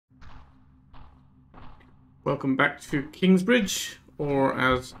Welcome back to Kingsbridge, or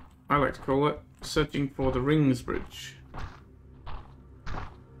as I like to call it, searching for the Ringsbridge.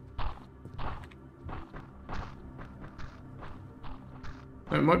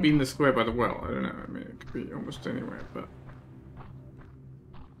 It might be in the square by the well, I don't know, I mean it could be almost anywhere, but...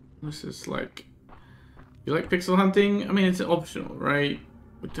 This is like... You like pixel hunting? I mean it's optional, right?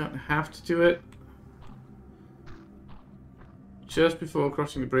 We don't have to do it. Just before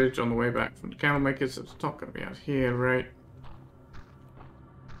crossing the bridge on the way back from the Candlemakers, it's not going to be out here, right?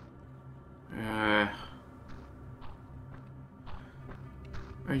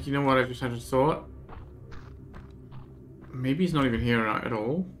 You know what, I just had a thought. Maybe he's not even here at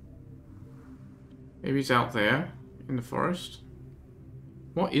all. Maybe he's out there in the forest.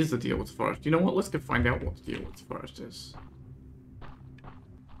 What is the deal with the forest? You know what, let's go find out what the deal with the forest is.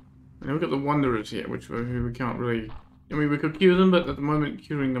 And then we've got the Wanderers here, who we can't really... I mean, we could cure them, but at the moment,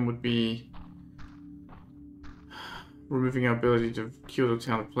 curing them would be removing our ability to cure the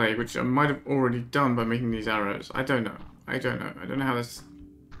Town of Plague, which I might have already done by making these arrows. I don't know. I don't know how this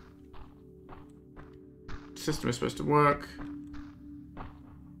system is supposed to work. I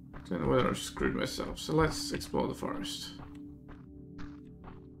don't know whether I've screwed myself. So let's explore the forest.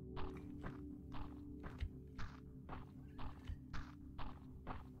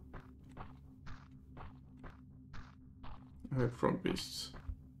 I heard frog beasts.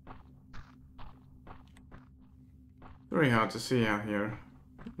 Very hard to see out here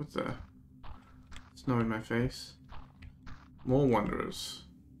with the snow in my face. More wanderers.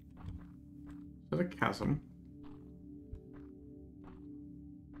 Is that a chasm?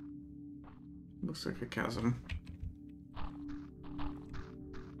 Looks like a chasm. I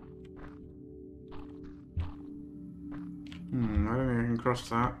don't think I can cross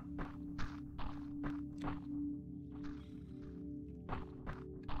that.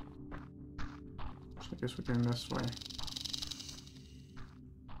 I guess we're going this way.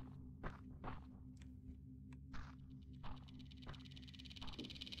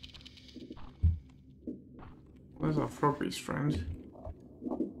 Where's our frog beast friend?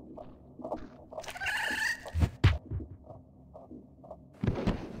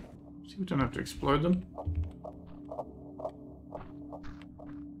 See, we don't have to explode them.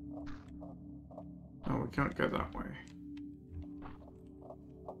 Oh, we can't go that way.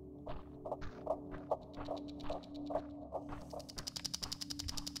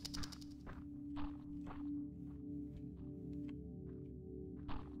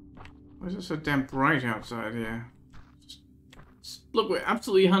 Why is it so damn bright outside here? Look, we're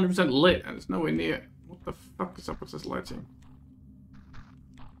absolutely 100% lit and it's nowhere near. What the fuck is up with this lighting?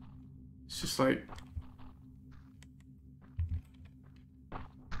 It's just like...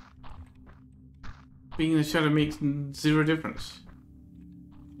 Being in the shadow makes zero difference.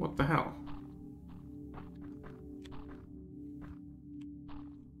 What the hell?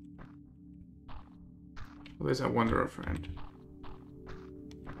 Well, there's our wanderer friend.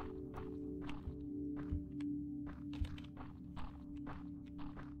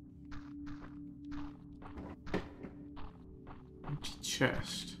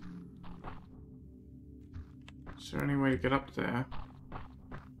 Chest. Is there any way to get up there?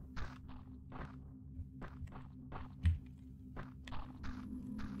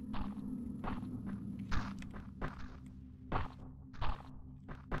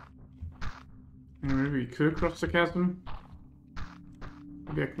 Maybe we could cross the chasm.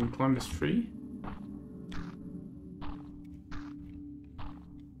 Maybe I can climb this tree.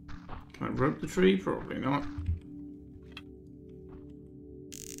 Can I rope the tree? Probably not.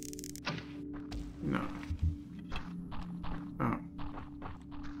 No. Oh.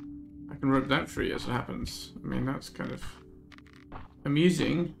 I can rope that tree as it happens. I mean, that's kind of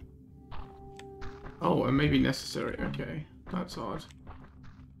amusing. Oh, and maybe necessary. Okay, that's odd.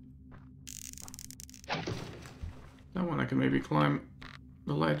 That one I can maybe climb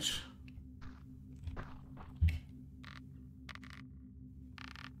the ledge.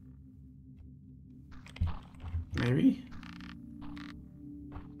 Maybe.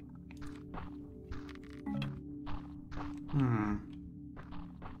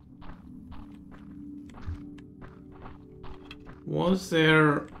 Was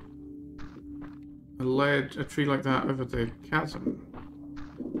there a tree like that over the chasm?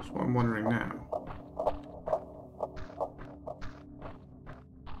 That's what I'm wondering now.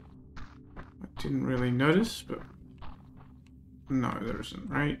 I didn't really notice, but no, there isn't,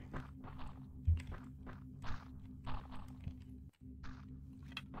 right?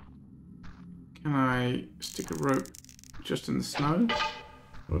 Can I stick a rope just in the snow?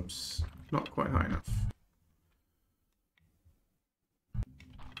 Whoops, not quite high enough.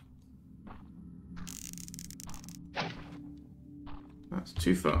 That's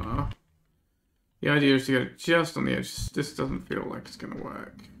too far. The idea is to get it just on the edge. This doesn't feel like it's going to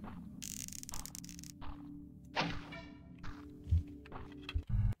work.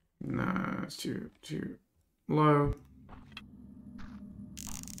 No, it's too low.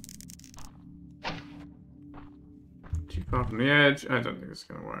 Too far from the edge. I don't think it's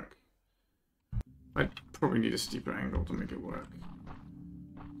going to work. I probably need a steeper angle to make it work.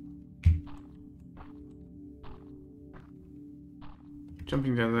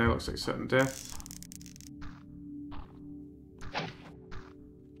 Jumping down there looks like certain death.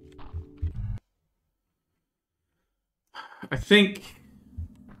 I think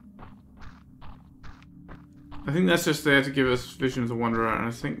that's just there to give us vision to wander around.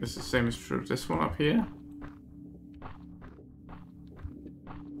 I think this is the same as true of this one up here.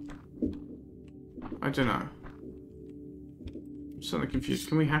 I don't know. I'm suddenly confused.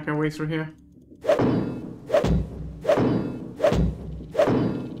 Can we hack our way through here?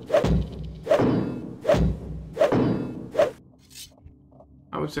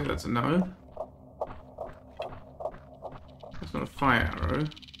 I would say that's a no. That's not a fire arrow.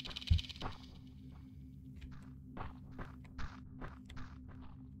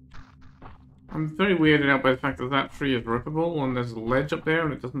 I'm very weirded out by the fact that that tree is rippable and there's a ledge up there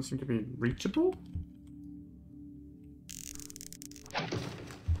and it doesn't seem to be reachable.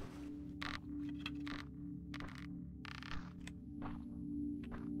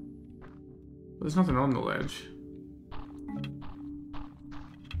 There's nothing on the ledge.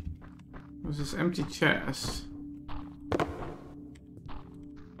 There's this empty chest.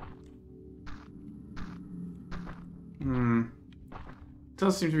 It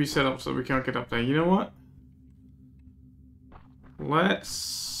does seem to be set up so we can't get up there. You know what?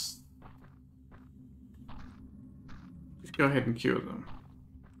 Let's just go ahead and cure them.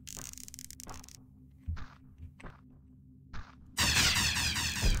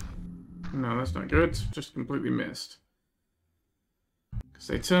 No, that's not good. Just completely missed. Because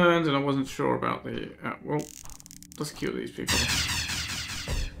they turned and I wasn't sure about the... well, let's cure these people.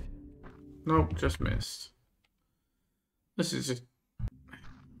 Nope, just missed. This is just...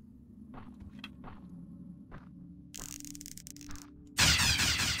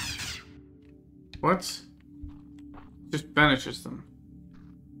 What? Just banishes them.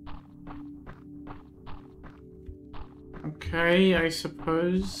 Okay, I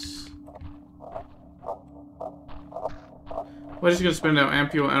suppose. We're just gonna spend our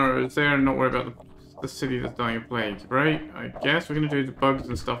ampule arrows there and not worry about the city that's dying of plague, right? I guess we're gonna do the bugs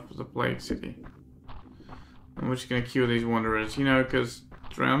and stuff for the plague city. And we're just gonna cure these wanderers, you know, because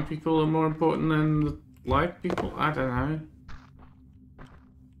drowned people are more important than the live people? I don't know.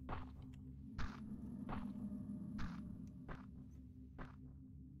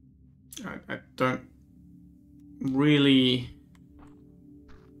 I don't really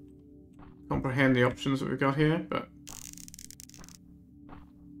comprehend the options that we've got here, but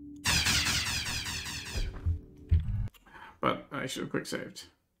I should have quick saved,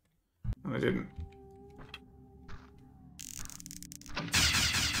 and I didn't.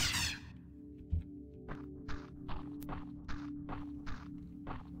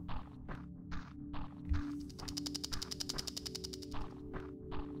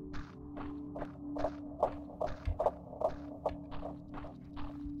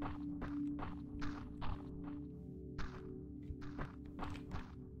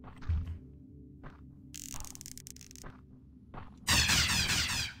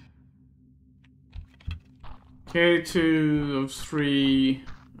 Okay, 2 of 3.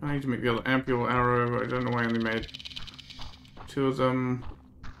 I need to make the other ampule arrow. I don't know why I only made 2 of them.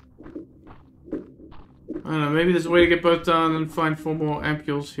 I don't know, maybe there's a way to get both done and find 4 more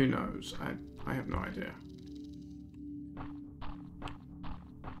ampules. Who knows? I have no idea.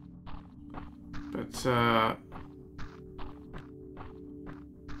 But,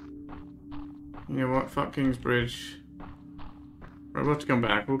 you know what? Fuck Kingsbridge. We're about to come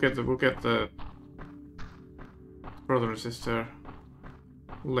back. We'll get the brother and sister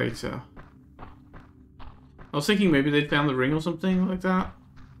later. I was thinking maybe they'd found the ring or something like that.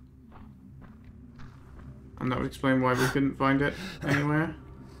 And that would explain why we couldn't find it anywhere.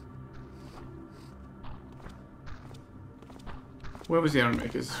 Where was the Iron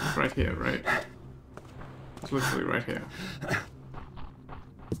Makers? Right here, right? It's literally right here.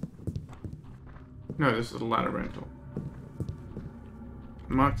 No, this is a ladder rental.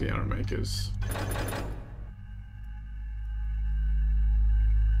 Mark the Iron Makers.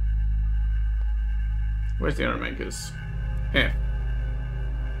 Where's the Iron Makers? F.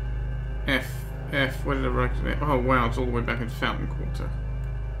 F. F. Where did I write it? Oh wow, it's all the way back in Fountain Quarter.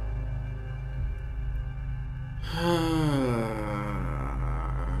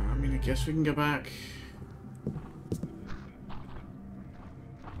 guess we can go back.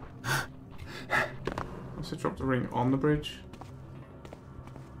 Also dropped the ring on the bridge,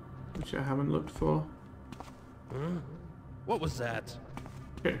 which I haven't looked for. Huh? What was that?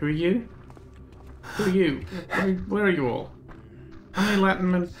 Okay, who are you? Who are you? Where are you all? How many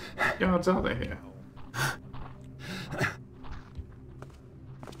Latin guards are there here?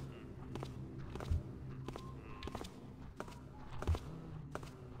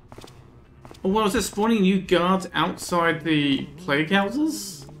 Oh, what was it? Spawning new guards outside the plague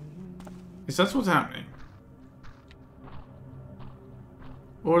houses? Is that what's happening?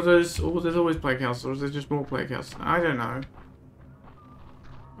 Or are those, or there's always plague houses, or is there just more plague houses? I don't know.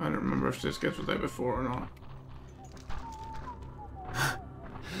 I don't remember if this guys were there before or not.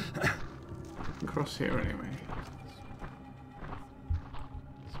 I can cross here anyway.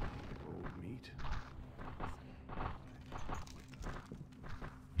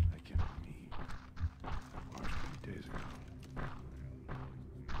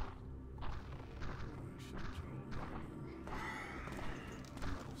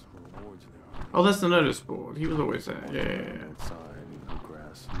 Oh, that's the notice board. He was always there. Yeah.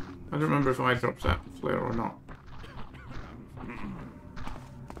 I don't remember if I dropped that flare or not.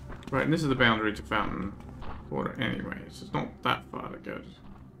 Right, and this is the boundary to Fountain Water anyway, so it's not that far to go.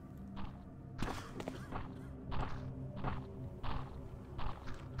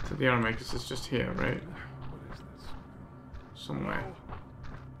 So the arrow makers is just here, right? What is this? Somewhere.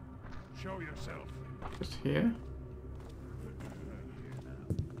 Show yourself. Just here?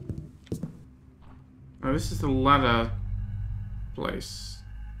 Oh, this is the ladder place.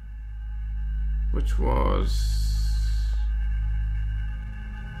 Which was...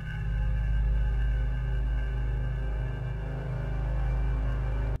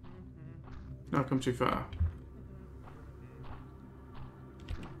 Not come too far.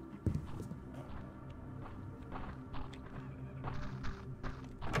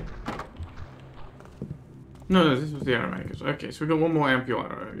 No, this was the arrow makers. Okay, so we got one more ampule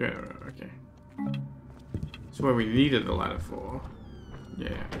arrow. Yeah, okay. That's where we needed the ladder for. Yeah,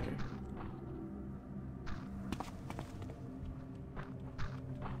 okay.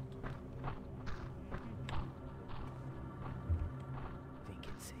 Think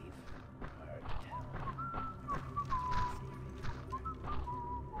it's safe? Hard to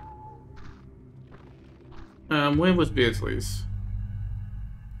tell. Where was Beardsley's?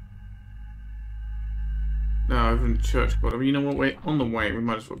 No, over in the church quarter. But you know what? Wait, on the way, we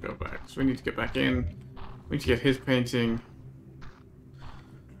might as well go back. So we need to get back in. We need to get his painting.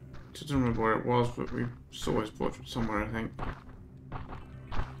 I don't remember where it was, but we saw his portrait somewhere, I think.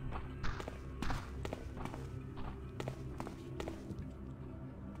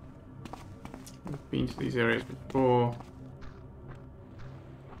 We've been to these areas before.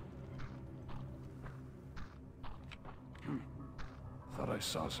 Thought I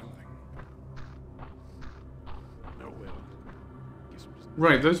saw something. No will. Guess I'm just...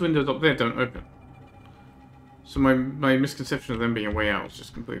 Right, those windows up there don't open. So my misconception of them being a way out is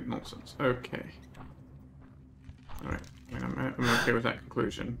just complete nonsense. Okay. Alright, I mean, I'm okay with that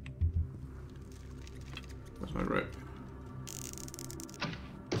conclusion. Where's my rope?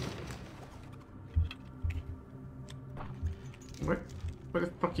 Where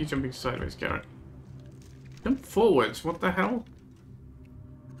the fuck are you jumping sideways, Garrett? Jump forwards, what the hell?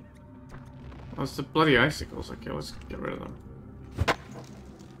 Oh, it's the bloody icicles. Okay, let's get rid of them.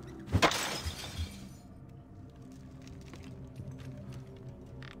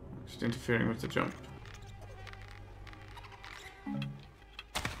 Just interfering with the jump.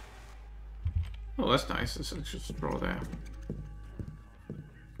 Oh, that's nice. There's an extra straw there.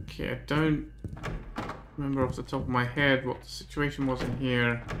 Okay, I don't remember off the top of my head what the situation was in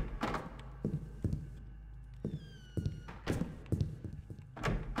here.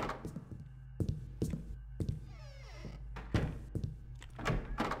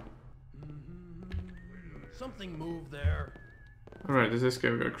 Something moved there. Alright, there's this guy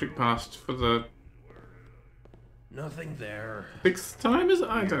we've got to creep past for the Nothing there. 6th time?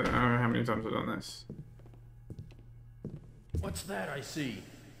 I don't know how many times I've done this. What's that I see?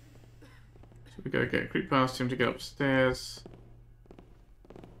 So we gotta creep past him to get upstairs.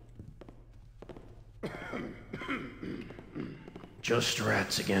 Just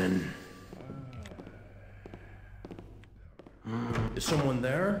rats again. Is someone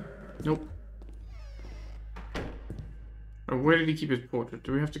there? Nope. Oh, where did he keep his portrait?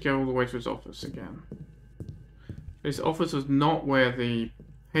 Do we have to go all the way to his office again? His office was not where the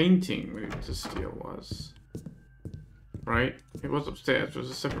painting we needed to steal was. Right? It was upstairs, it was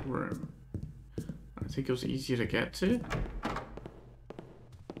a separate room. I think it was easier to get to.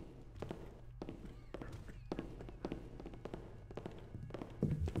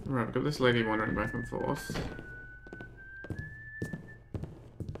 Right, we've got this lady wandering back and forth.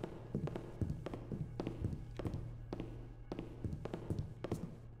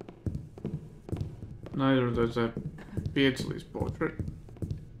 Neither of those are Beardsley's portrait.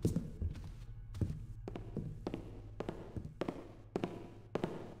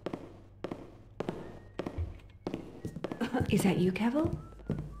 Is that you, Cavill?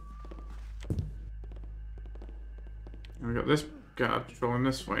 And we got this guard patrolling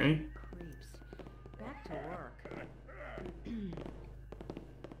this way. Creeps. Back to work.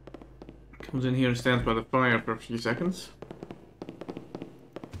 Comes in here and stands by the fire for a few seconds.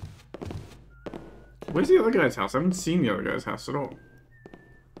 Where's the other guy's house? I haven't seen the other guy's house at all.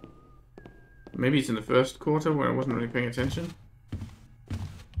 Maybe it's in the first quarter where I wasn't really paying attention.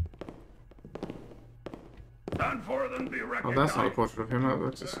 Done for them, be Oh, recognized. that's not a portrait of him. That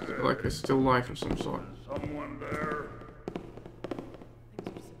looks like a still life of some sort. Someone there.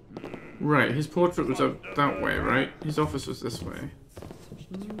 Right, his portrait was up that way, right? His office was this way.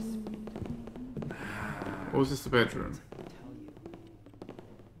 Or was this the bedroom?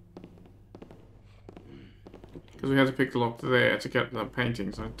 Because we had to pick the lock there to get the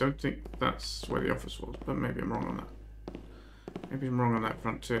paintings. I don't think that's where the office was, but maybe I'm wrong on that. Maybe I'm wrong on that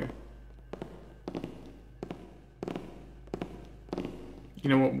front too. You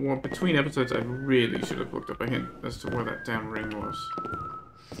know what? Between episodes, I really should have looked up a hint as to where that damn ring was.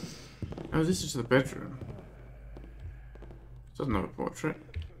 Oh, this is the bedroom. Doesn't have a portrait.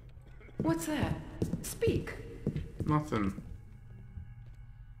 What's that? Speak. Nothing.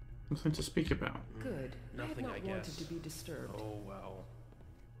 Nothing to speak about. Good. Nothing, I had I not wanted guess. to be disturbed. Oh, well.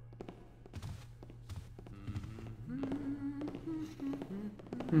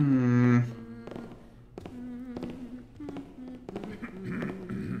 Hmm.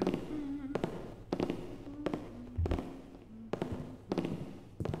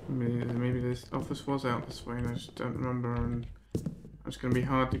 Maybe this office was out this way and I just don't remember, and it's going to be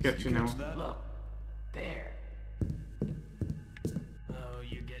hard to get to now. Look, there. Oh,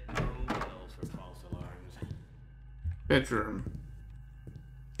 you get no bells for false alarms. Bedroom.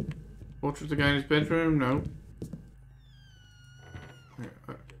 Portrait of the guy in his bedroom? No.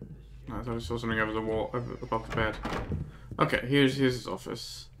 No, I thought I saw something over the wall, above the bed. Okay, here's his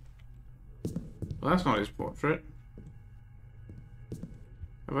office. Well, that's not his portrait.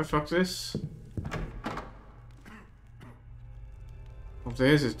 Have I fucked this? Oh,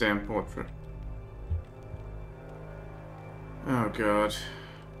 there's his damn portrait. Oh god.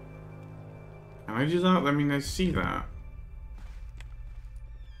 Can I do that? I mean, I see that.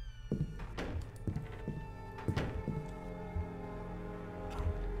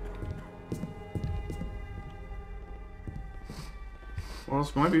 Well,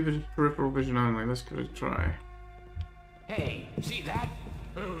 this might be peripheral vision only. Let's give it a try. Hey, see that?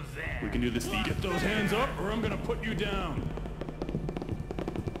 Who's there? We can do this. Get those hands up, or I'm gonna put you down.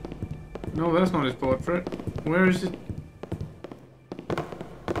 No, that's not his portrait. Where is it?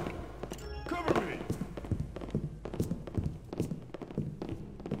 Cover me.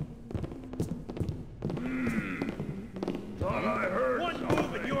 Thought I heard One something.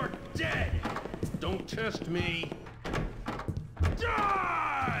 move and you're dead! Don't test me.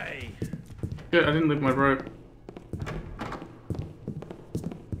 Die! Shit, I didn't leave my rope.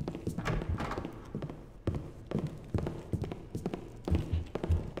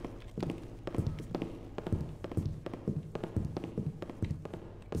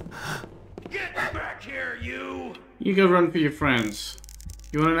 Get back here, you! You go run for your friends.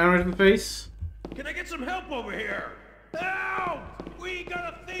 You want an arrow to the face? Can I get some help over here? Help! We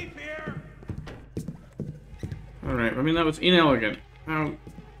got a thief here! Alright, I mean that was inelegant.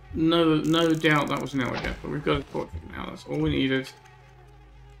 No doubt that was inelegant, but we've got his portrait now, that's all we needed.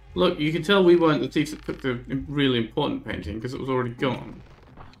 Look, you can tell we weren't the thieves that took the really important painting, because it was already gone.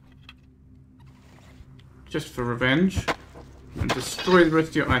 Just for revenge. And destroy the rest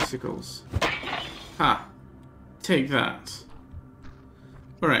of your icicles. Ha! Take that.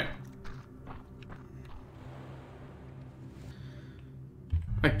 Alright.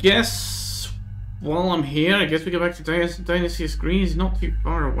 I guess while I'm here, I guess we go back to Dynasty Green. He's not too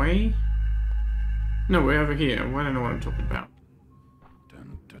far away. No, we're over here. Well, I don't know what I'm talking about.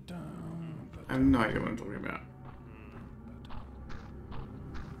 Dun, dun, dun, I have no idea what I'm talking about.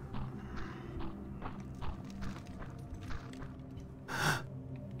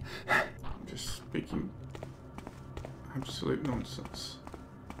 I'm just speaking absolute nonsense.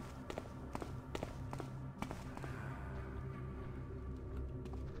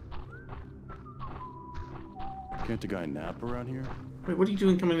 Can't a guy nap around here? Wait, what are you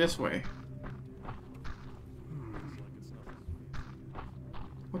doing coming this way?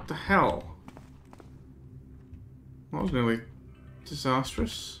 What What the hell? That was nearly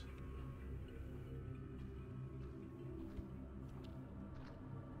disastrous.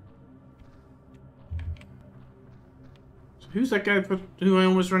 So who's that guy who I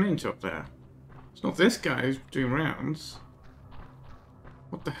almost ran into up there? It's not this guy who's doing rounds.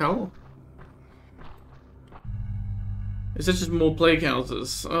 What the hell? Is that just more plague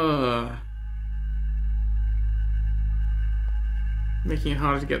houses? Making it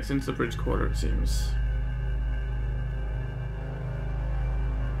harder to get into the bridge quarter, it seems.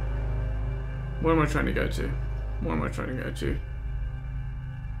 Where am I trying to go to? Where am I trying to go to?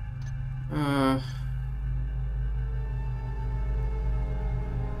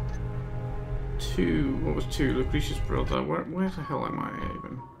 What was 2? Lucretius Brother. Where the hell am I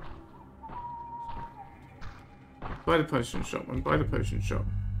even? By the potion shop. I'm by the potion shop.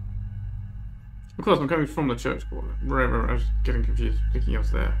 Of course, I'm coming from the church quarter. Wherever, I was getting confused, thinking I was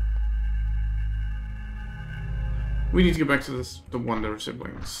there. We need to go back to the Wonder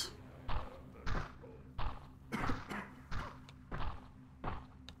siblings.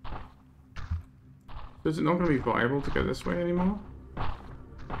 Is it not going to be viable to go this way anymore?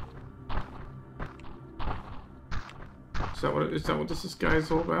 Is that what this guy is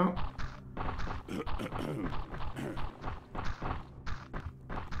all about?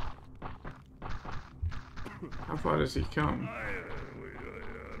 How far does he come?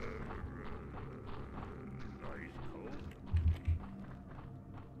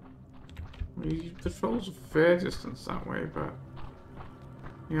 He patrols a fair distance that way, but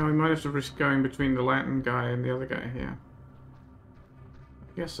you know, we might have to risk going between the Latin guy and the other guy here.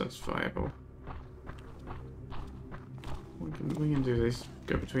 I guess that's viable. We can do this.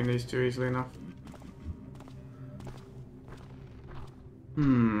 Go between these two easily enough.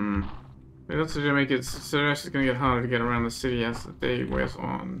 But that's going to make it so it's actually going to get harder to get around the city as the day wears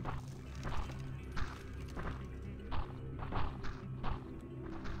on.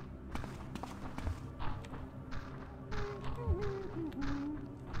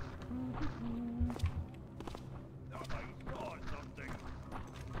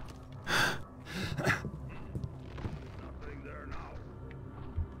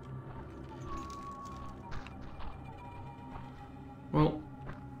 Well,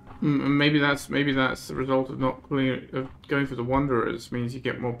 maybe that's the result of going for the Wanderers. Means you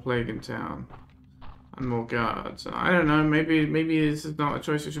get more plague in town and more guards. I don't know. Maybe this is not a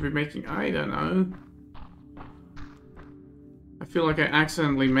choice you should be making. I don't know. I feel like I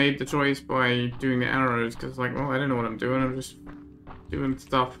accidentally made the choice by doing the arrows because, like, well, I don't know what I'm doing. I'm just doing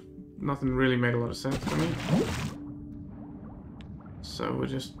stuff. Nothing really made a lot of sense to me. So we're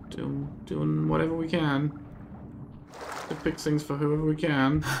just doing whatever we can to fix things for whoever we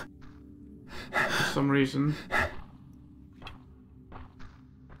can. For some reason.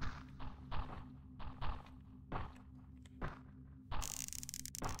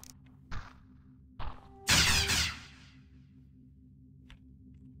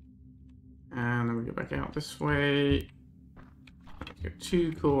 And then we go back out this way. Get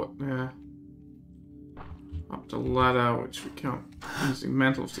 2 caught there. Up the ladder, which we can't using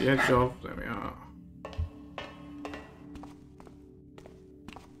mantle to the edge of. There we are.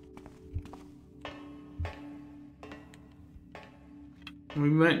 We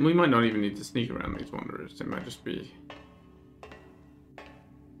might not even need to sneak around these Wanderers. They might just be.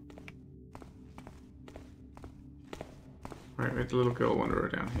 Right, we have the little girl Wanderer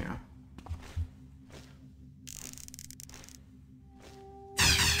down here.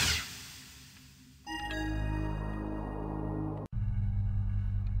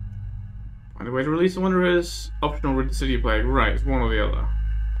 Find a way to release the Wanderers. Optional rid the city of plague. Right, it's one or the other.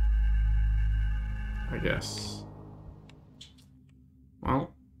 I guess.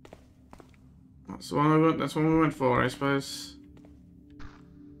 Well, that's the one we went for, I suppose.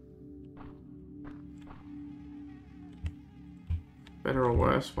 Better or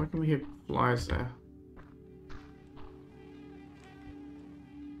worse? Why can we hear flies there?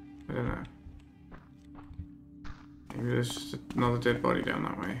 I don't know. Maybe there's just another dead body down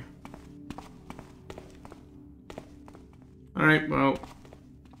that way. Alright, well,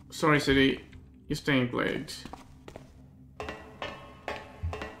 sorry city, you're staying plagued.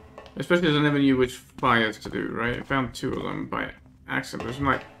 Especially as I never knew which fires to do, right? I found 2 of them by accident. It was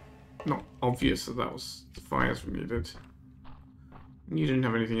like not obvious that that was the fires we needed. And you didn't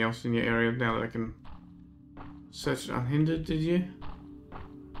have anything else in your area now that I can search it unhindered, did you?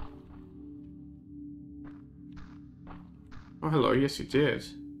 Oh, hello. Yes, you did.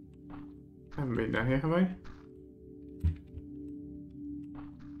 I haven't been down here, have I?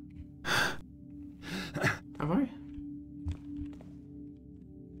 Have I?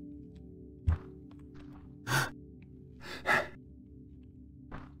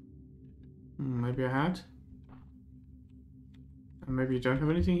 maybe I had. And maybe you don't have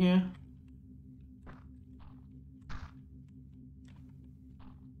anything here.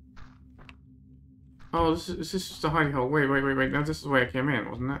 Oh, this is just a hidey hole. Wait. Now this is the way I came in,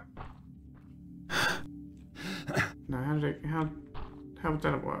 wasn't it? No, how would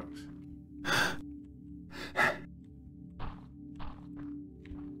that have worked?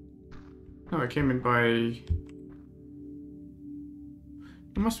 No, I came in by...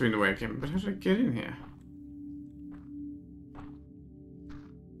 It must have been the way I came in, but how did I get in here?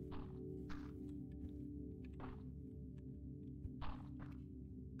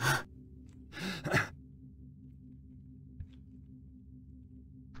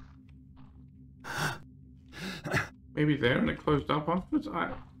 Maybe there and it closed up afterwards?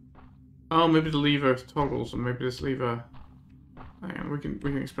 Oh, maybe the lever toggles, and maybe this lever... Hang on, we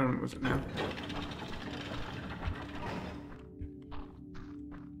can experiment with it now.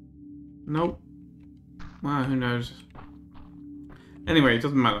 Nope. Well, who knows? Anyway, it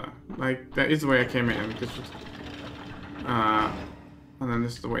doesn't matter. Like, that is the way I came in. This was, and then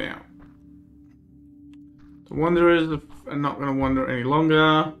this is the way out. The Wanderers are not going to wander any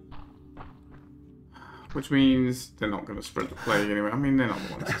longer. Which means they're not going to spread the plague anyway. I mean, they're not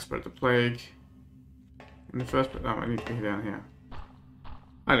the ones that spread the plague. In the first place... Oh, I need to be down here.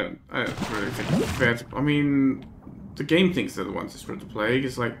 I don't really think it's fair to... I mean, the game thinks they're the ones that spread the plague.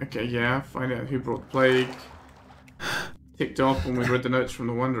 It's like, okay, yeah, find out who brought the plague. Ticked off when we read the notes from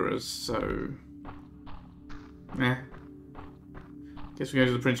the Wanderers, so... Eh. Guess we go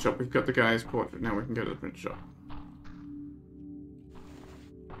to the print shop. We've got the guy's portrait now. We can go to the print shop.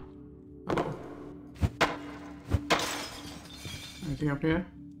 Hello. Anything up here?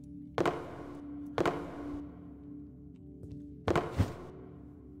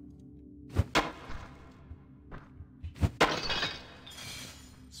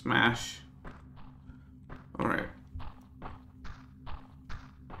 Smash. Alright.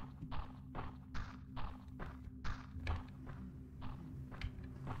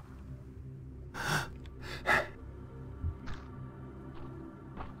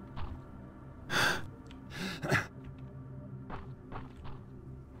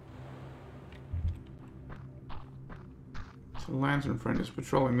 So the lantern friend is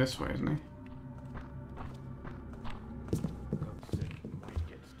patrolling this way, isn't he?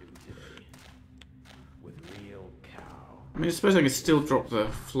 I mean, I suppose I could still drop the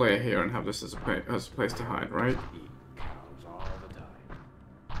flare here and have this as a place to hide, right? Cows all the time.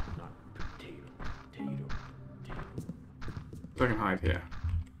 Not potato. So I can hide here.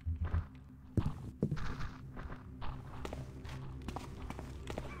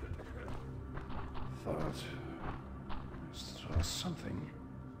 Thought I saw something.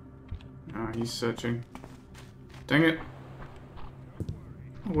 Ah, he's searching. Dang it.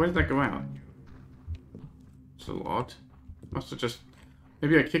 Oh, where did that go out? It's a lot. Must have just...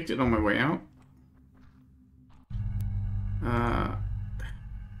 Maybe I kicked it on my way out?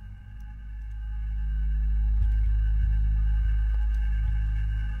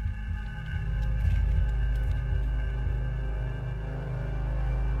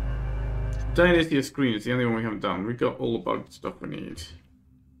 Dynasty screen is the only one we haven't done. We've got all the bug stuff we need.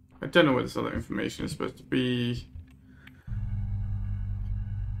 I don't know where this other information is supposed to be.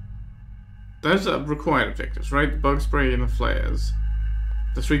 Those are required objectives, right? The bug spray and the flares.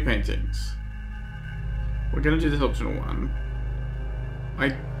 The 3 paintings. We're going to do this optional one.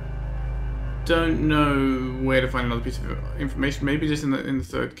 I don't know where to find another piece of information. Maybe just in the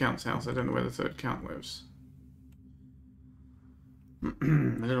third count's house. I don't know where the third count lives. I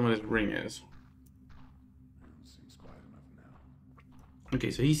don't know where this ring is. Seems quiet enough now.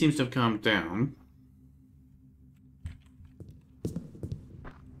 Okay, so he seems to have calmed down.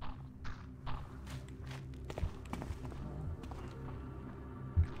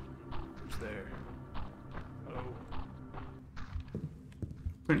 Who's there? Hello?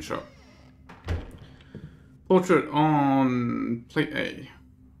 Print shop. Portrait on plate A.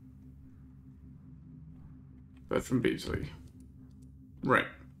 Bertram Beasley. Right.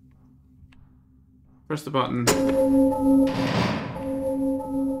 Press the button.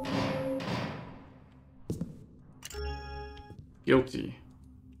 Guilty.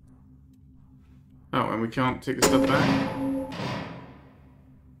 Oh, and we can't take the stuff back?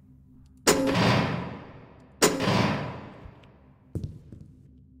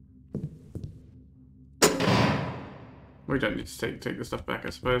 We don't need to take the stuff back, I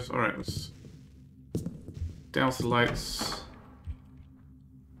suppose. Alright, let's douse the lights.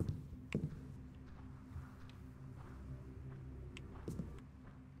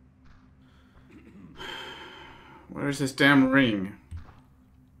 Where's this damn ring?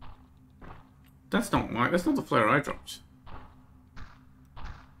 That's not mine. That's not the flare I dropped.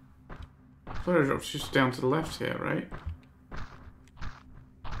 Flare I dropped just down to the left here, right?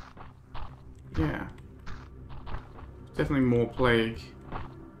 Yeah. Definitely more plague.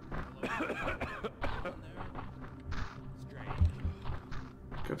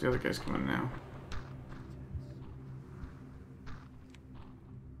 Got the other guys coming now.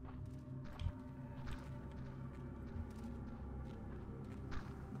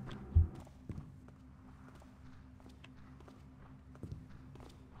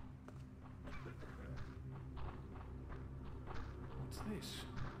 What's this?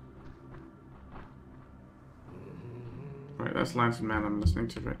 Right, that's Lantern Man I'm listening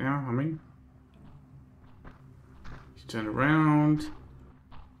to right now, humming. He's turned around.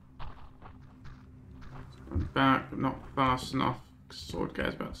 I'm back, but not fast enough. Sword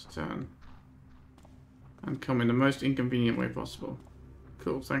guy's about to turn. And come in the most inconvenient way possible.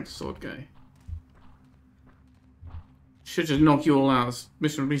 Cool, thanks, sword guy. Should just knock you all out. This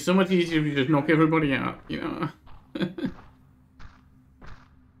mission would be so much easier if you just knock everybody out, you know?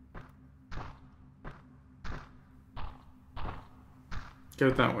 Go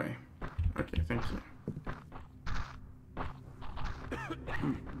that way. Okay, thank you.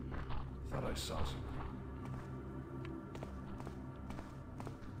 Thought I saw something.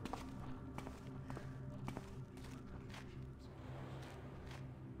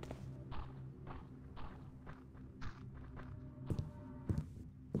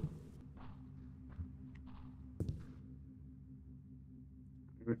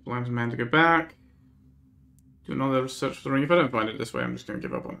 With Lantern Man to go back. Do another search for the ring. If I don't find it this way, I'm just going to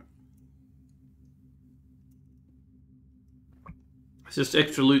give up on it. It's just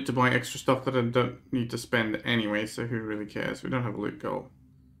extra loot to buy extra stuff that I don't need to spend anyway, so who really cares? We don't have a loot goal.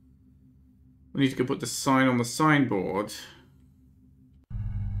 We need to go put the sign on the signboard.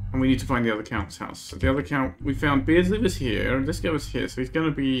 And we need to find the other Count's house. So the other Count, we found Beardsley was here, and this guy was here, so he's going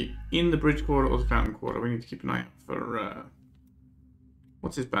to be in the Bridge Quarter or the Fountain Quarter. We need to keep an eye out for,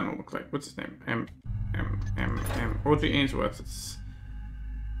 what's his banner look like? What's his name? Audrey Ainsworth. It's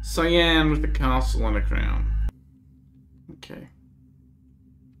Cyan with the castle and a crown. Okay.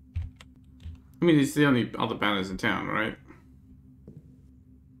 I mean, it's the only other banners in town, right?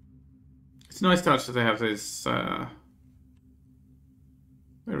 It's a nice touch that they have this,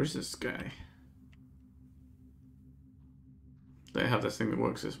 where is this guy? They have this thing that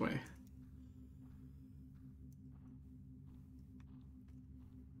works this way.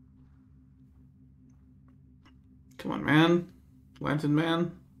 Come on, man. Lantern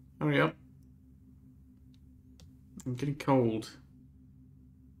Man. Hurry up. I'm getting cold.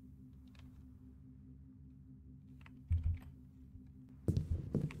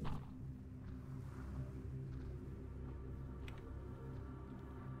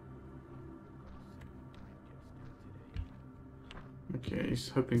 Okay, he's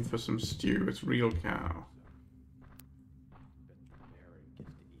hoping for some stew. It's real cow.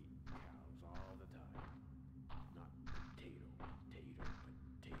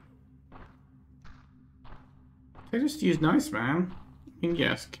 Potato stew is nice, man. I mean,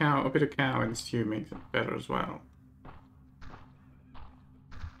 yes, a bit of cow in stew makes it better as well.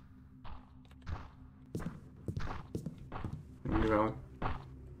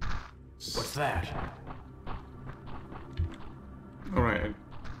 What's that? Alright.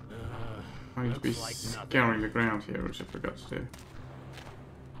 I need to be scouring the ground here, which I forgot to do.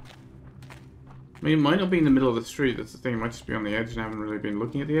 I mean, it might not be in the middle of the street, that's the thing. It might just be on the edge and I haven't really been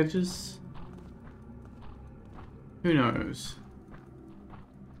looking at the edges. Who knows?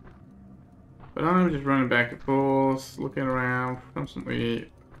 But I'm just running back and forth, looking around,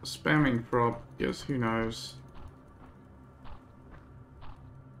 constantly spamming prop, because who knows?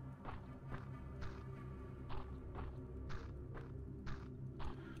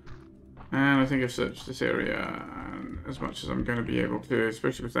 And I think I've searched this area as much as I'm going to be able to,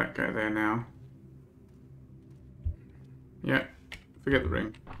 especially with that guy there now. Yeah, forget the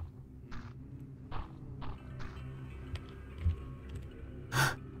ring.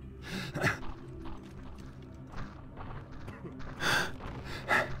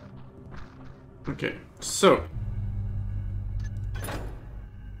 Okay, so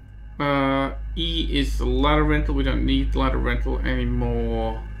E is the ladder rental. We don't need ladder rental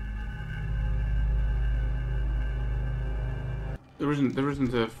anymore. There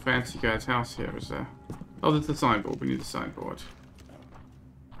isn't a fancy guy's house here, is there? Oh, there's the signboard. We need the signboard.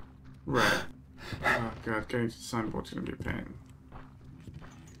 Right. Oh god, getting to the signboard's gonna be a pain.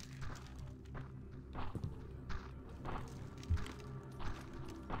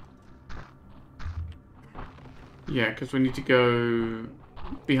 Yeah, because we need to go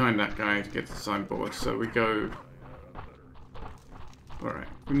behind that guy to get to the signboard. So we go... Alright,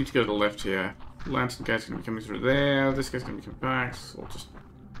 we need to go to the left here. Lantern guy's going to be coming through there. This guy's going to be coming back. So just...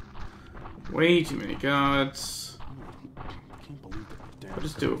 Way too many guards. But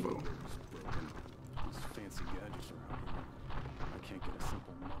it's doable.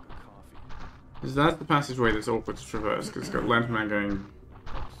 Is that the passageway that's awkward to traverse? Because it's got Lantern Man going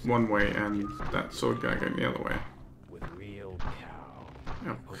one way and that sword guy going the other way.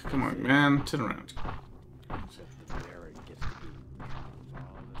 Oh, come on, man. Turn around.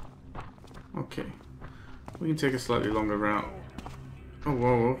 Okay. We can take a slightly longer route. Oh,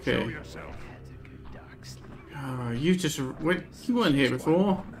 whoa, okay. You just... Wait, you weren't here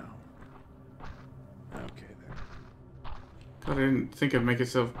before. Okay then. God, I didn't think I'd make it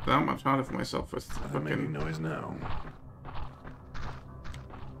so that much harder for myself with Making fucking... noise now.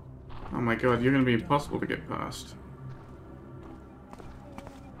 Oh my god, you're gonna be impossible to get past.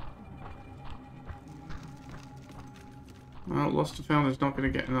 Well, Lost and Found is not gonna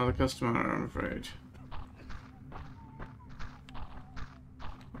get another customer, I'm afraid.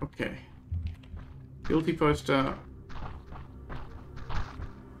 Okay. Guilty poster.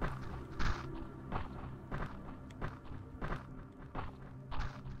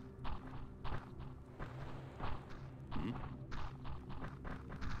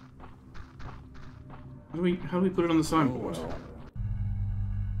 How do we put it on the signboard?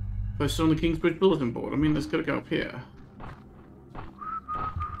 Post it on the Kingsbridge bulletin board. I mean, it's gotta go up here.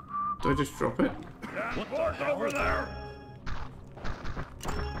 Do I just drop it? What's over there?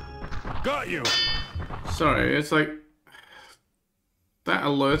 Got you. Sorry, it's like... That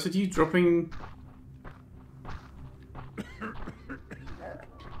alerted you dropping...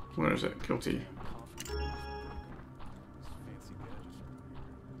 Where is it? Guilty.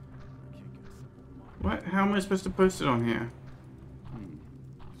 What? How am I supposed to post it on here?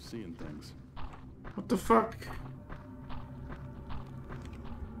 Seeing things. What the fuck?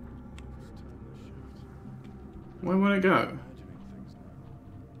 Where would it go?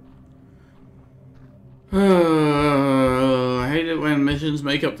 I hate it when missions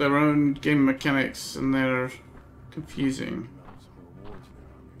make up their own game mechanics and they're confusing.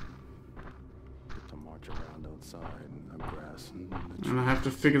 Get to march around outside in the grass And I have to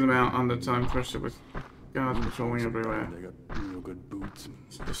figure them out under time pressure with guards patrolling everywhere. They got real good boots and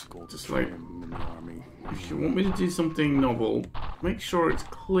Just like, in the army. if you want me to do something novel, make sure it's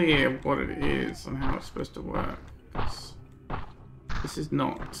clear what it is and how it's supposed to work. 'Cause this is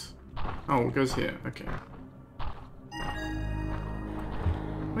not. Oh, it goes here. Okay.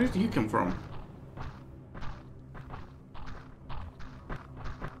 Where did you come from?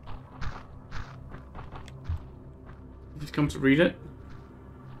 You just come to read it?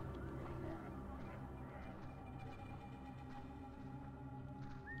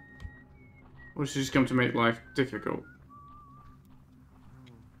 Or did you just come to make life difficult?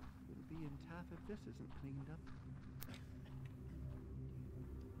 It'll be in tough if this isn't cleaned up.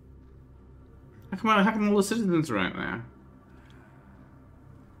 How come all the citizens are out there?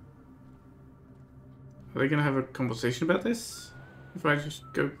 Are they gonna have a conversation about this? If I just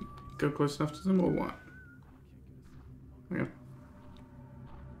go close enough to them, or what? Okay.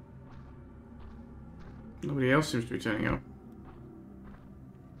 Nobody else seems to be turning up.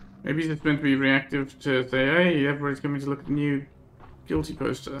 Maybe it's meant to be reactive to say, hey, everybody's coming to look at the new guilty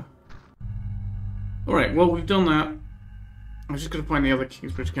poster. Alright, well, we've done that. I'm just going to find the other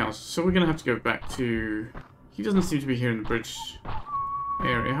Kingsbridge council. So we're going to have to go back to... He doesn't seem to be here in the bridge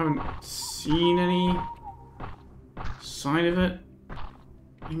area. I haven't seen any sign of it.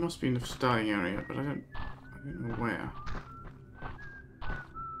 He must be in the starting area, but I don't know where.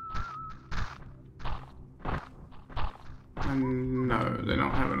 And no, they're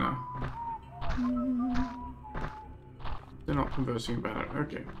not having a... They're not conversing about it.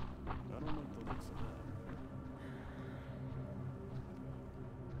 Okay.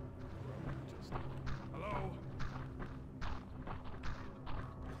 Hello?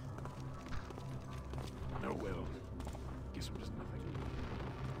 No, well, guess we're just nothing.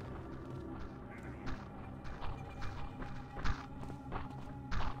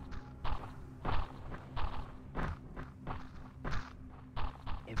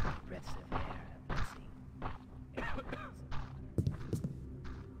 Every breath of air I've seen.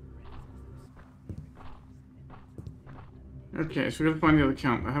 Okay, so we gotta find the other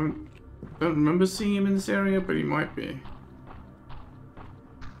count. I don't remember seeing him in this area, but he might be.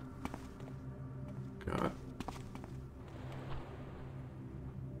 God.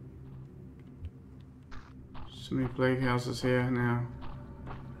 So many plague houses here now.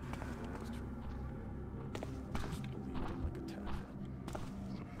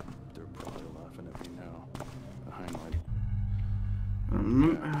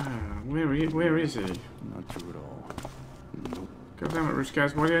 Where is he? Not true at all. Nope. God damn it, rich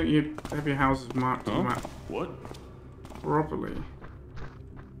guys, why don't you have your houses marked on the map What? properly?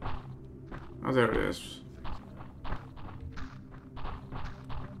 Oh, there it is.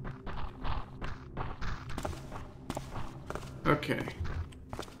 Okay.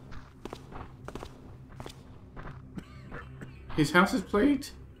 His house is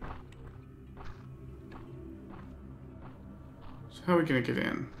plagued? So how are we gonna get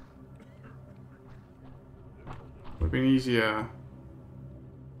in? Would have been easier.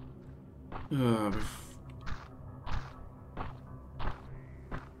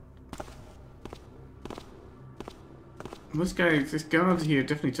 This guard here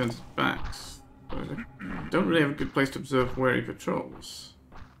definitely turns his backs. But I don't really have a good place to observe where he patrols.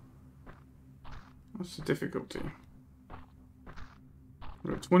 What's the difficulty?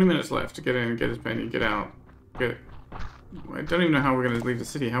 We've got 20 minutes left to get in, get his penny, get out. Get. I don't even know how we're going to leave the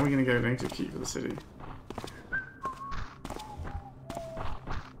city. How are we going to get an exit key for the city?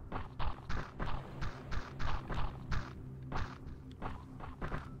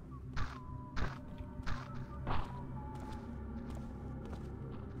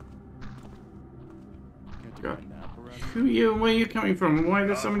 God. Where are you coming from? Why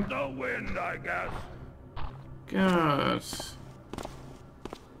there's something? No wind, I guess. God.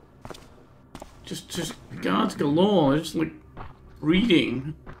 Just guards galore. They're just like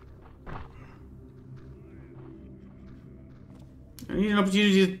reading. I need an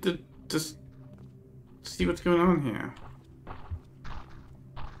opportunity to just see what's going on here.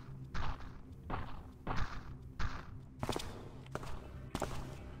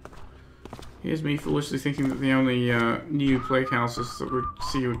 Here's me foolishly thinking that the only new plague houses that we'd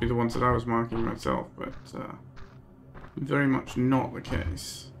see would be the ones that I was marking myself, but very much not the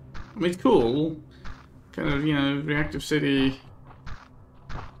case. I mean, it's cool. Kind of, you know, reactive city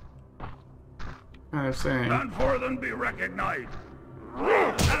kind of saying. None for them be recognized.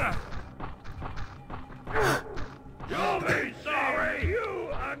 You'll be sorry, you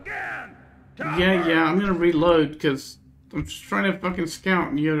again. Yeah, I'm gonna reload because I'm just trying to fucking scout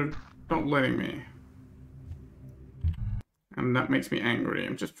and you're not letting me. And that makes me angry.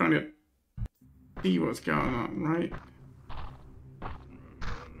 I'm just trying to see what's going on, right?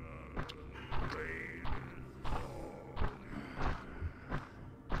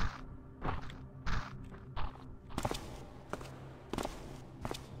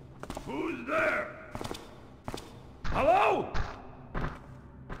 Who's there? Hello?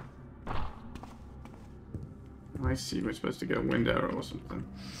 I see, we're supposed to get a wind arrow or something.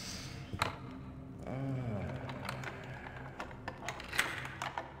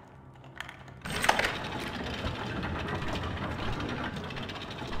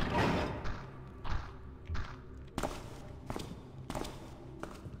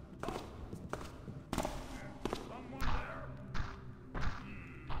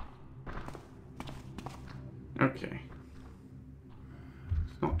 Okay.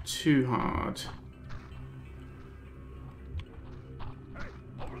 It's not too hard. Hey,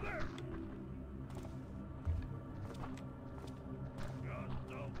 over there. Just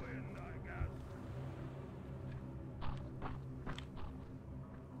the wind, I guess.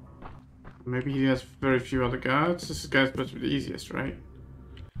 Maybe he has very few other guards. This guy's supposed to be the easiest, right?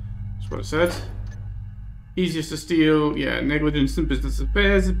 That's what it said. Easiest to steal, yeah, negligence in business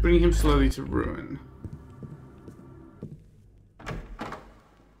affairs, bring him slowly to ruin.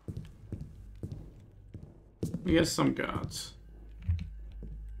 He has some guards.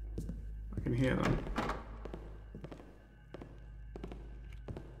 I can hear them.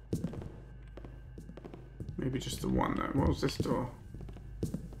 Maybe just the one though. What was this door?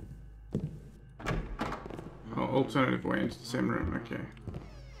 Oh, alternative way into the same room, okay.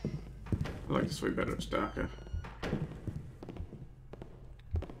 I like this way better, it's darker.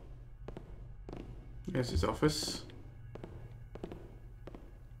 Here's his office.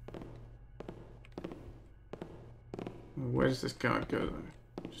 Where does this guard go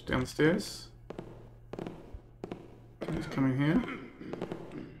though? Just downstairs? He's coming here.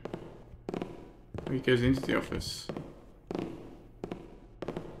 Or he goes into the office.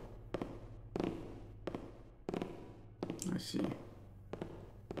 I see.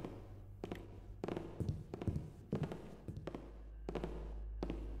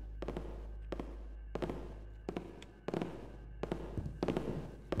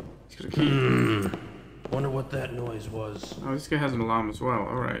 He's got a key. Wonder what that noise was. Oh, this guy has an alarm as well.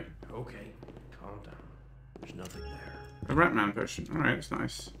 Alright. Okay, calm down. There's nothing there. A Ratman potion. Alright, that's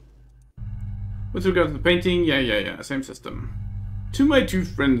nice. With regard to the painting, yeah, same system. To my two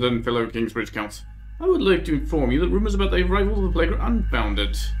friends and fellow Kingsbridge counts, I would like to inform you that rumors about the arrival of the plague are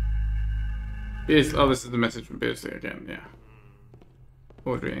unfounded. Beardsley, oh, this is the message from Beardsley again, yeah.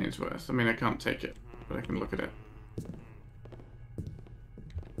 Audrey Ainsworth. I mean, I can't take it, but I can look at it.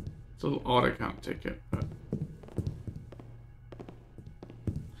 It's a little odd I can't take it, but...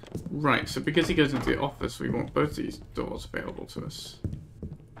 Right, so because he goes into the office, we want both these doors available to us.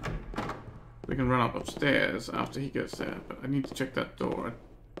 We can run up upstairs after he goes there, but I need to check that door.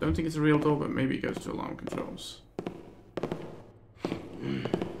 I don't think it's a real door, but maybe it goes to alarm controls.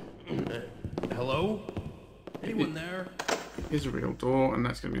 Hello? Anyone there? Here's a real door, and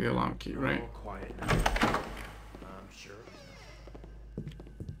that's going to be the alarm key, right? Oh, quiet now. I'm sure.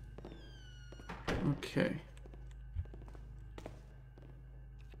 Okay.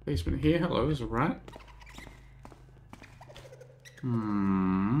 Basement here. Hello, there's a rat.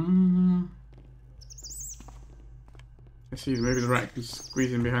 I see, maybe the rat can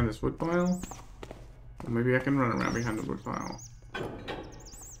squeeze in behind this wood pile. Or maybe I can run around behind the wood pile.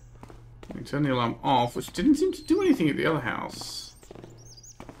 I can turn the alarm off, which didn't seem to do anything at the other house.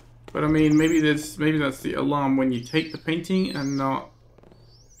 But I mean, maybe that's the alarm when you take the painting and not...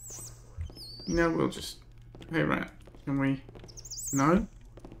 You know, we'll just... Hey rat, can we... No?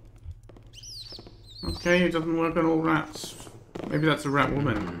 Okay, it doesn't work on all rats. Maybe that's a rat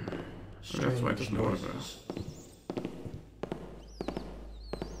woman. That's why it doesn't work.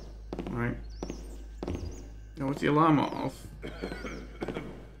 Right. Now with the alarm off.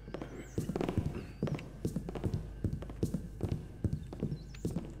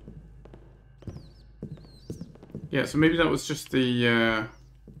 Yeah, so maybe that was just the I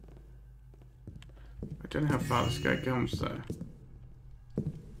don't know how far this guy comes though.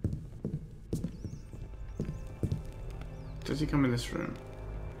 Does he come in this room?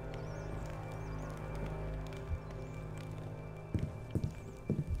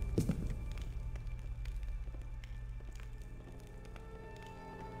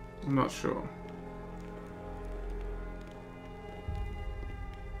 I'm not sure.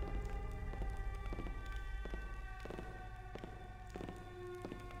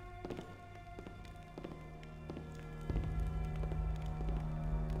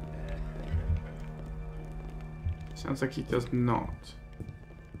 Sounds like he does not.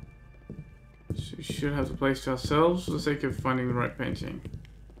 So we should have the place to ourselves for the sake of finding the right painting.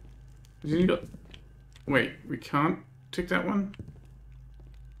 You got... Wait, we can't take that one?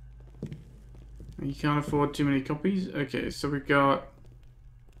 You can't afford too many copies? Okay, so we've got...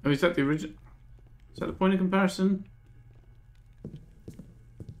 Oh, is that the original? Is that the point of comparison?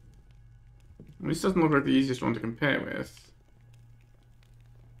 Well, this doesn't look like the easiest one to compare with.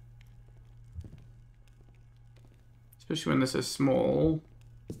 Especially when they're so small.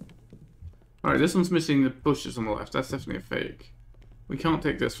 Alright, this one's missing the bushes on the left. That's definitely a fake. We can't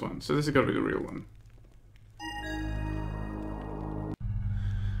take this one, so this has got to be the real one.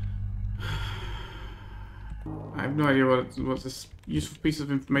 I have no idea what this useful piece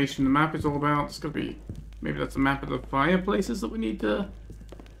of information the map is all about. It's got to be... Maybe that's a map of the fireplaces that we needed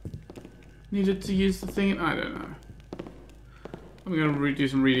to use the thing. I don't know. I'm going to do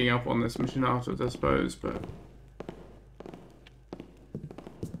some reading up on this mission afterwards, I suppose, but...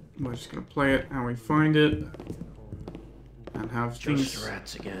 We're just going to play it how we find it. And have Just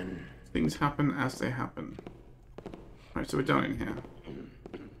rats again. Things happen as they happen. Right, so we're done in here.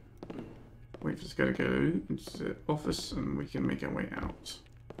 Wait for this guy to go into the office and we can make our way out.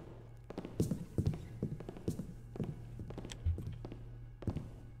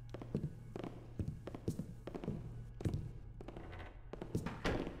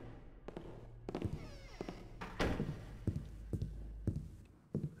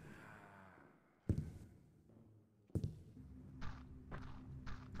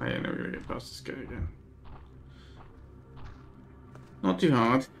 Oh yeah, no, we're gonna get past this guy again. Not too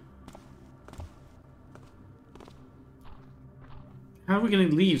hard. How are we going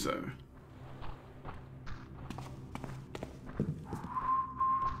to leave, though?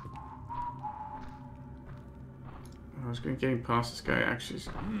 I was getting past this guy, actually.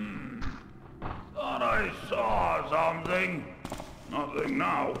 Thought I saw something. Nothing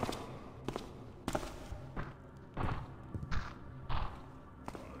now.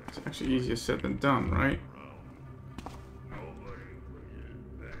 It's actually easier said than done, right?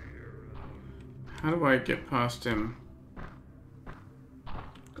 How do I get past him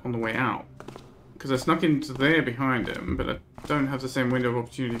on the way out? Because I snuck into there behind him, but I don't have the same window of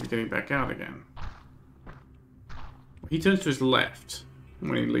opportunity for getting back out again. He turns to his left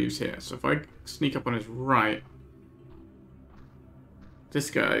when he leaves here, so if I sneak up on his right,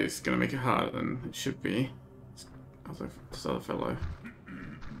 this guy is going to make it harder than it should be. This other fellow.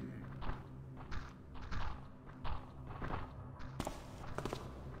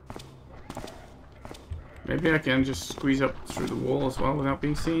 Maybe I can just squeeze up through the wall as well without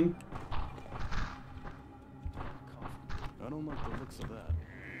being seen. I don't like the looks of that.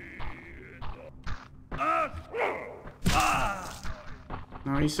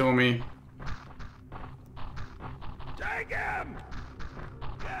 No, he saw me. Take him!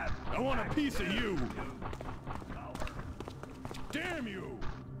 I want a piece of you! Damn you!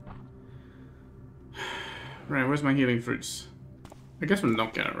 Right, where's my healing fruits? I guess I'm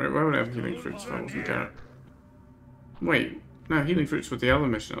not carrot, right? Why would I have healing fruits if I wasn't carrot? Wait, no, healing fruits was the other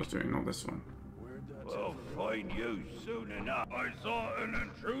mission I was doing, not this one. We'll find you soon enough. I saw an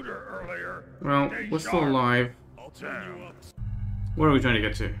intruder earlier. Well, Stay we're still sharp. alive. I'll turn you up. Where are we trying to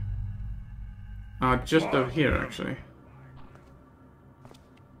get to? Just over here, actually.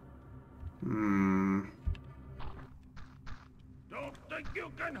 Don't think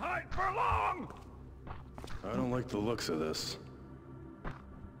you can hide for long! I don't like the looks of this.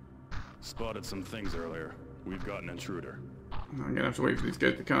 Spotted some things earlier. We've got an intruder. I'm gonna have to wait for these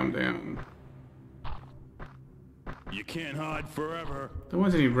guys to calm down. You can't hide forever. There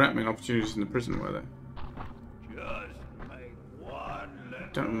weren't any Ratman opportunities in the prison, were there? Just make one little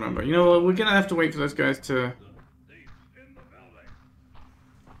Don't remember. You know what? We're gonna have to wait for those guys to. thief in the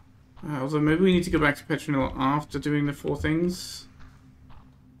building. Although maybe we need to go back to Petronilla after doing the 4 things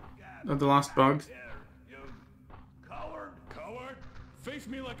of the last bug. There, you coward. Coward? Face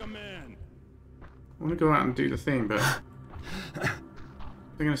me like a man. I want to go out and do the thing, but they're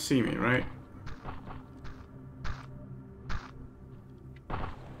gonna see me, right?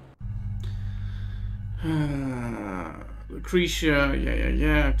 Lucretia,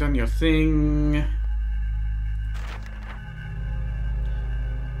 yeah, I've done your thing.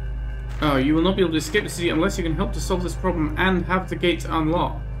 Oh, you will not be able to escape the city unless you can help to solve this problem and have the gates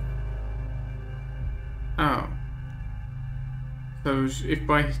unlocked. Oh. So, if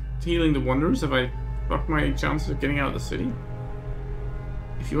by healing the Wanderers, have I fucked my chances of getting out of the city?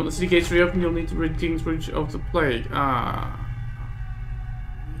 If you want the city gates reopened, you'll need to rid Kingsbridge of the plague. Ah.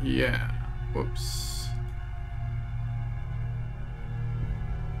 Yeah. Whoops.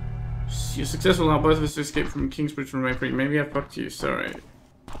 You're successful now, both of us to escape from Kingsbridge from remain free. Maybe I fucked you, sorry.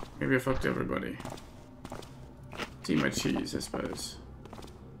 Maybe I fucked everybody. See my cheese, I suppose.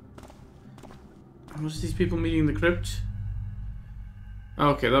 What are these people meeting in the crypt?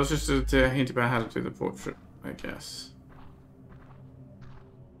 Okay, that was just a hint about how to do the portrait, I guess.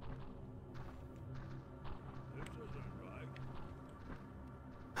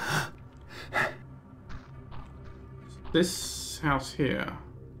 This house here.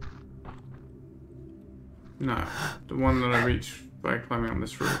 No, the one that I reached by climbing on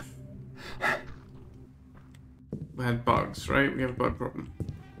this roof. We had bugs, right? We have a bug problem.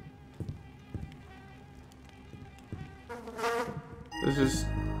 This is...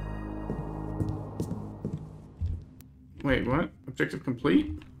 Wait, what? Objective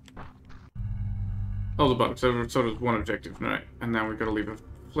complete? Oh, the bug. So it's sort of one objective, right? And now we've got to leave a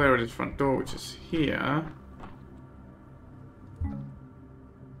flare at his front door, which is here.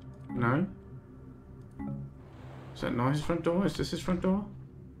 No? Is that not his front door? Is this his front door?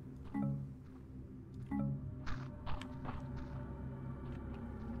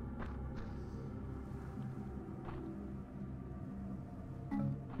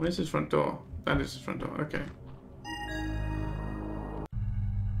 Where's his front door? That is his front door, okay.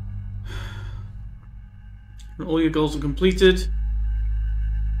 When all your goals are completed,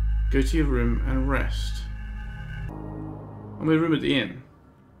 go to your room and rest. I'm in a room at the inn.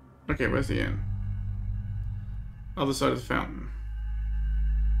 Okay, where's the inn? Other side of the fountain.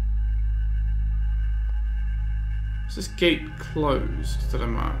 Is this gate closed that I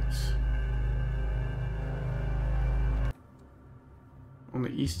marked? On the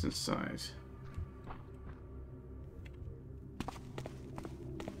eastern side.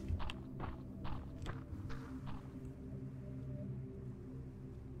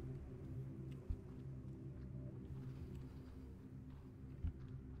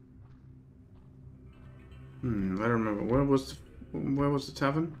 I don't remember. Where was the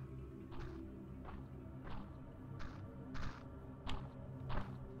tavern?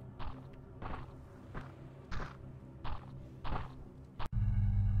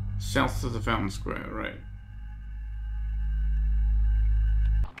 South of the Fountain Square, right.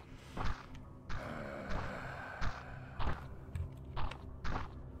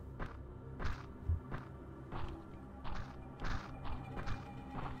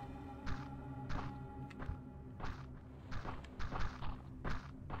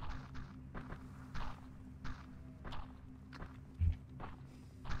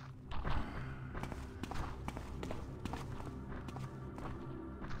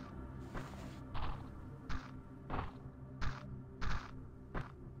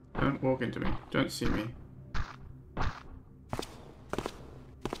 Don't walk into me. Don't see me.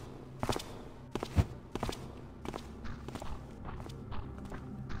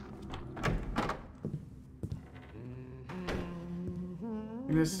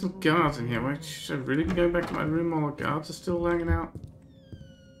 There's still guards in here. Wait, should I really be going back to my room while the guards are still hanging out?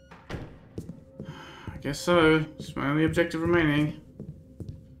 I guess so. It's my only objective remaining.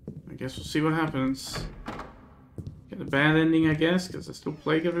 I guess we'll see what happens. Get a bad ending, I guess, because there's still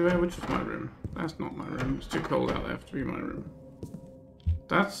plague everywhere. Which was my room? That's not my room. It's too cold out there to be my room.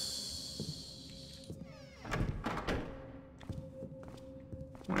 That's...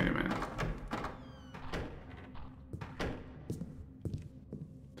 Wait a minute.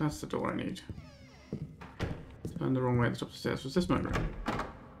 That's the door I need. Turn the wrong way at the top of the stairs. Was this my room?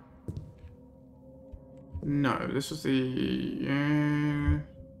 No, this was the...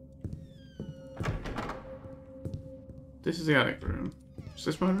 This is the attic room. Is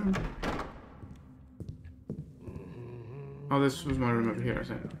this my room? Oh, this was my room over here, I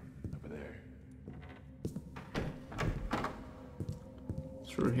think. Over there.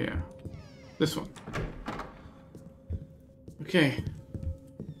 Through here. This one. Okay.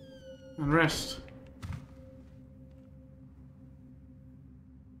 And rest.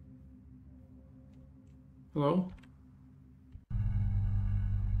 Hello?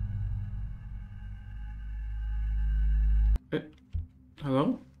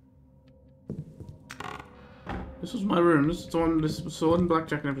 Hello? This was my room. This is the one, this sword and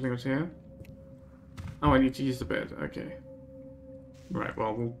blackjack and everything was here. Oh, I need to use the bed. Okay. Right,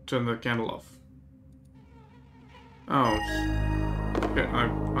 well, we'll turn the candle off. Oh. Okay,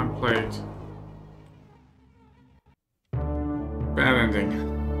 I'm plagued. Bad ending.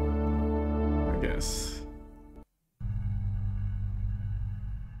 I guess.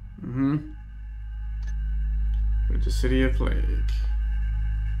 With the City of Plague.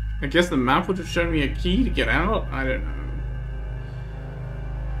 I guess the map would have shown me a key to get out? I don't know.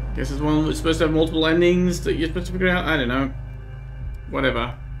 I guess it's one that's supposed to have multiple endings that you're supposed to figure out? I don't know.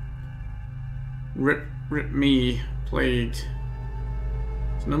 Whatever. Rip me, plagued.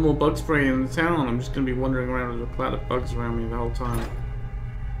 There's no more bug spray in the town. I'm just going to be wandering around with a cloud of bugs around me the whole time.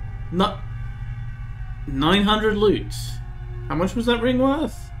 Not 900 loots. How much was that ring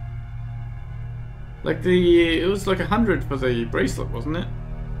worth? Like it was like 100 for the bracelet, wasn't it?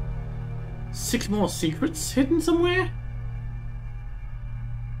 6 more secrets hidden somewhere?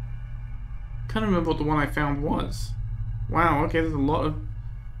 Can't remember what the one I found was. Wow, okay, there's a lot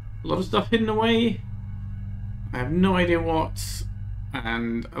of stuff hidden away. I have no idea what,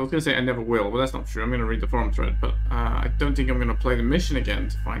 and I was going to say I never will, but that's not true. I'm going to read the forum thread, but I don't think I'm going to play the mission again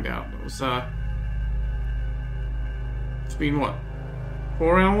to find out. It was, it's been what?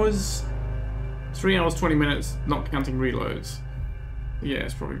 4 hours? 3 hours, 20 minutes, not counting reloads. Yeah,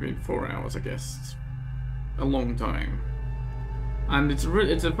 it's probably been 4 hours, I guess. It's a long time. And it's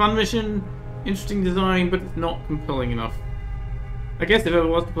a fun mission, interesting design, but it's not compelling enough. I guess if I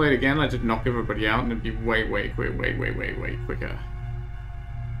was to play it again, I'd just knock everybody out and it'd be way quicker.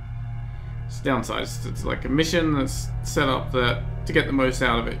 It's the downside. It's like a mission that's set up that to get the most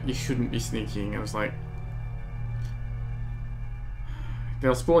out of it, you shouldn't be sneaking. I was like,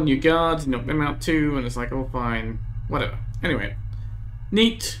 they'll spawn new guards, knock them out too, and it's like, oh fine, whatever. Anyway,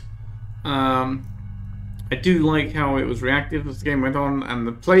 neat. I do like how it was reactive as the game went on, and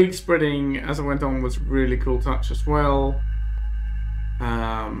the plague spreading as it went on was a really cool touch as well.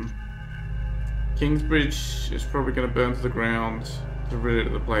 Kingsbridge is probably going to burn to the ground to rid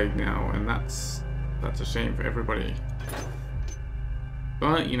of the plague now, and that's a shame for everybody.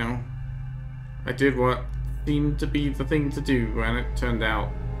 But, you know, I did what seemed to be the thing to do, and it turned out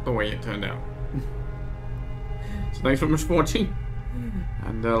the way it turned out. So thanks very much for watching,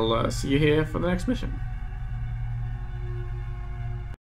 and I'll see you here for the next mission.